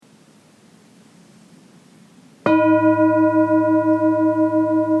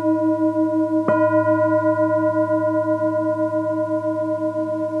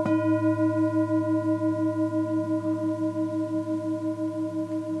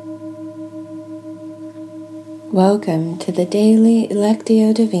Welcome to the daily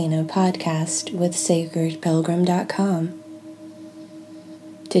Lectio Divina podcast with sacredpilgrim.com.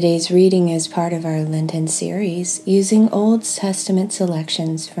 Today's reading is part of our Lenten series using Old Testament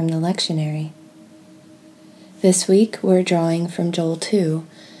selections from the lectionary. This week we're drawing from Joel 2,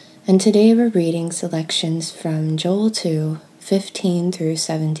 and today we're reading selections from Joel 2, 15 through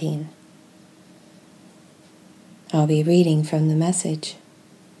 17. I'll be reading from the Message.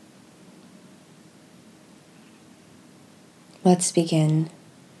 Let's begin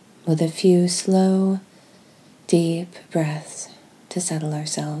with a few slow, deep breaths to settle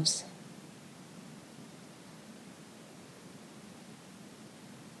ourselves.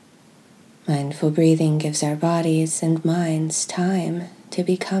 Mindful breathing gives our bodies and minds time to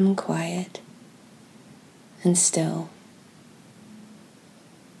become quiet and still.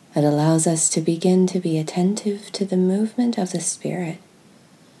 It allows us to begin to be attentive to the movement of the Spirit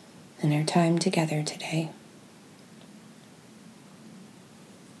in our time together today.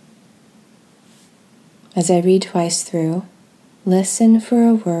 As I read twice through, listen for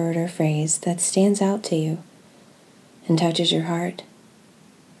a word or phrase that stands out to you and touches your heart.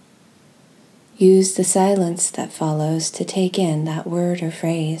 Use the silence that follows to take in that word or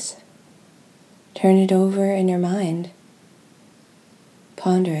phrase. Turn it over in your mind.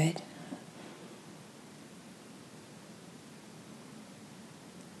 Ponder it.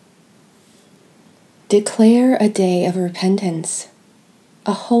 Declare a day of repentance,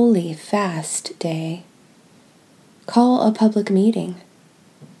 a holy fast day. Call a public meeting.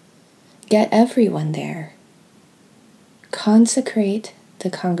 Get everyone there. Consecrate the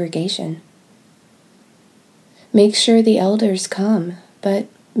congregation. Make sure the elders come, but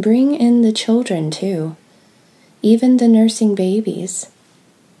bring in the children too, even the nursing babies.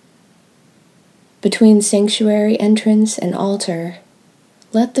 Between sanctuary entrance and altar,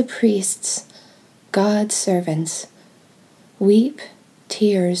 let the priests, God's servants, weep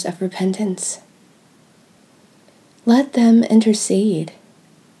tears of repentance. Let them intercede.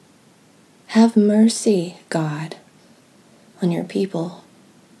 Have mercy, God, on your people.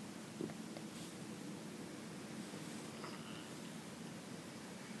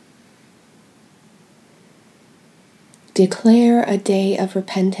 Declare a day of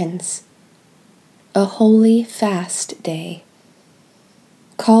repentance, a holy fast day.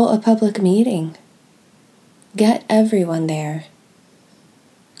 Call a public meeting. Get everyone there.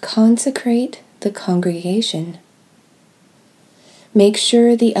 Consecrate the congregation. Make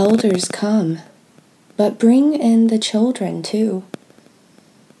sure the elders come, but bring in the children too,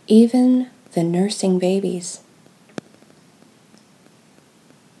 even the nursing babies.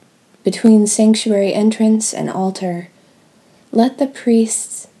 Between sanctuary entrance and altar, let the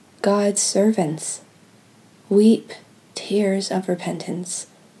priests, God's servants, weep tears of repentance.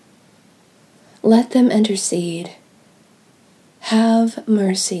 Let them intercede. Have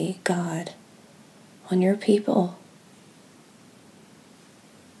mercy, God, on your people.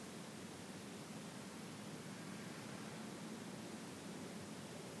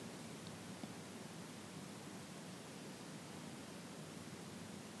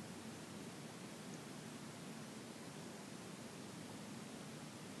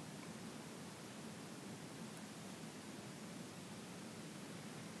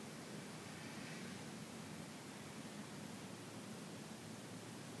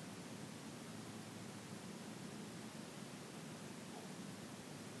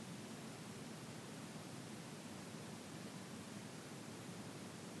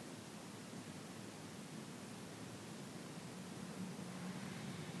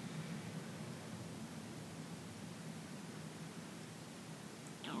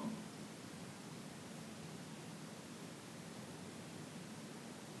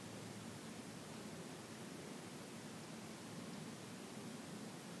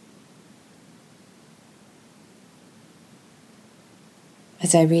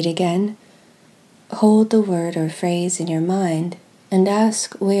 As I read again, hold the word or phrase in your mind and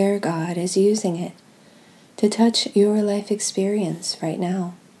ask where God is using it to touch your life experience right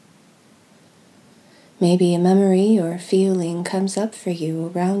now. Maybe a memory or feeling comes up for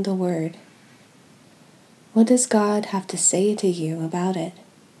you around the word. What does God have to say to you about it?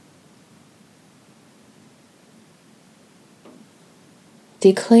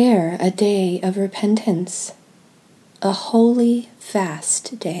 Declare a day of repentance, a holy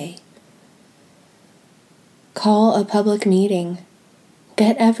fast day. Call a public meeting.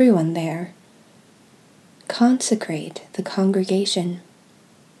 Get everyone there. Consecrate the congregation.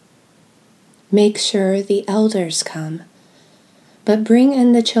 Make sure the elders come, but bring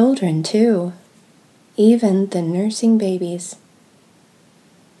in the children too, even the nursing babies.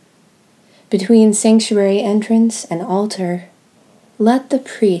 Between sanctuary entrance and altar, let the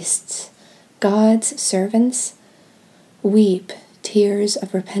priests, God's servants, weep tears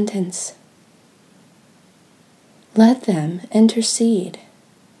of repentance. Let them intercede.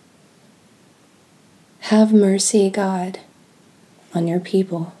 Have mercy, God, on your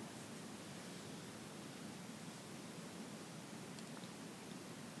people.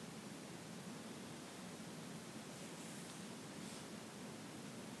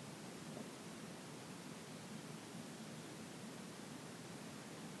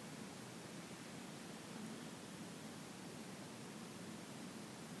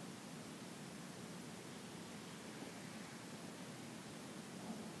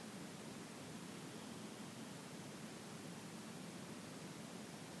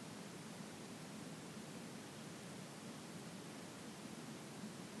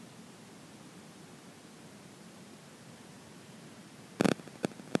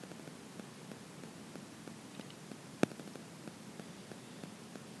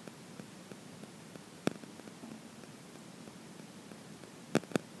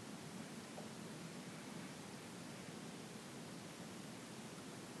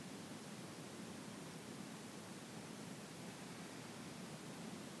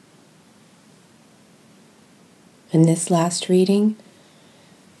 In this last reading,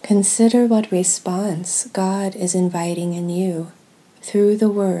 consider what response God is inviting in you through the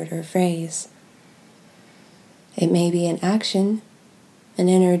word or phrase. It may be an action, an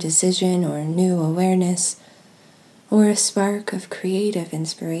inner decision or new awareness, or a spark of creative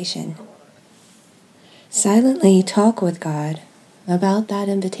inspiration. Silently talk with God about that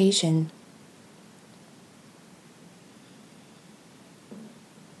invitation.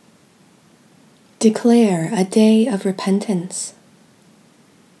 Declare a day of repentance,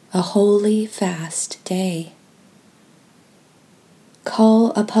 a holy fast day.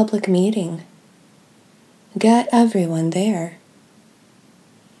 Call a public meeting. Get everyone there.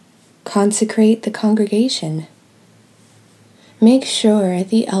 Consecrate the congregation. Make sure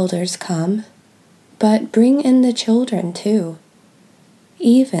the elders come, but bring in the children too,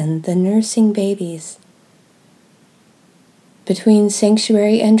 even the nursing babies. Between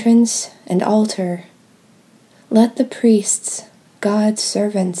sanctuary entrance and altar, let the priests, God's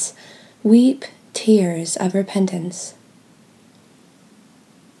servants, weep tears of repentance.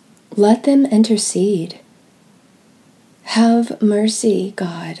 Let them intercede. Have mercy,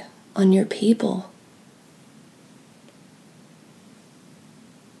 God, on your people.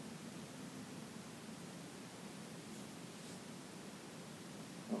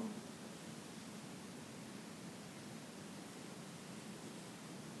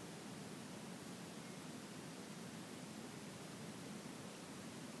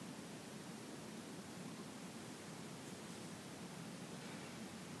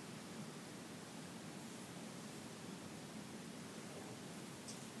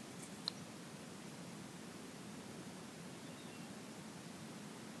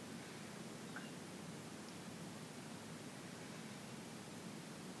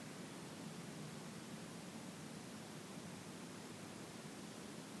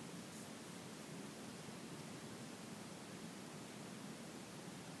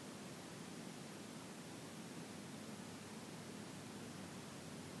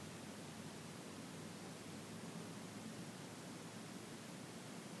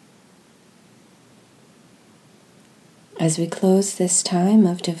 As we close this time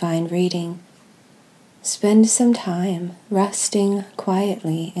of divine reading, spend some time resting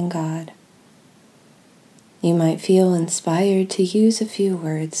quietly in God. You might feel inspired to use a few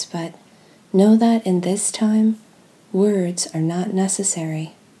words, but know that in this time, words are not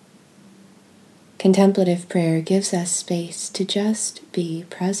necessary. Contemplative prayer gives us space to just be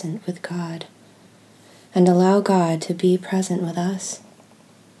present with God and allow God to be present with us.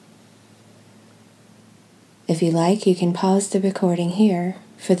 If you like, you can pause the recording here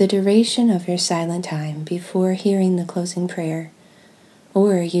for the duration of your silent time before hearing the closing prayer,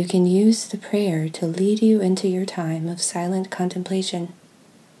 or you can use the prayer to lead you into your time of silent contemplation.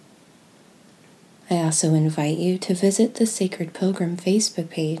 I also invite you to visit the Sacred Pilgrim Facebook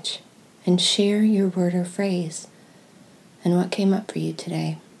page and share your word or phrase and what came up for you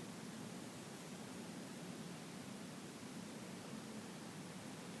today.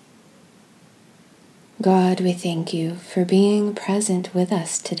 God, we thank you for being present with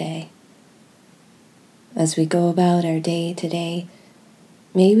us today. As we go about our day today,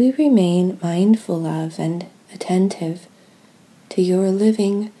 may we remain mindful of and attentive to your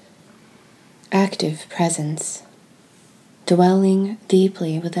living, active presence, dwelling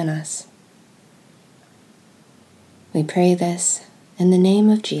deeply within us. We pray this in the name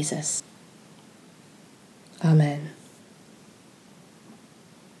of Jesus. Amen.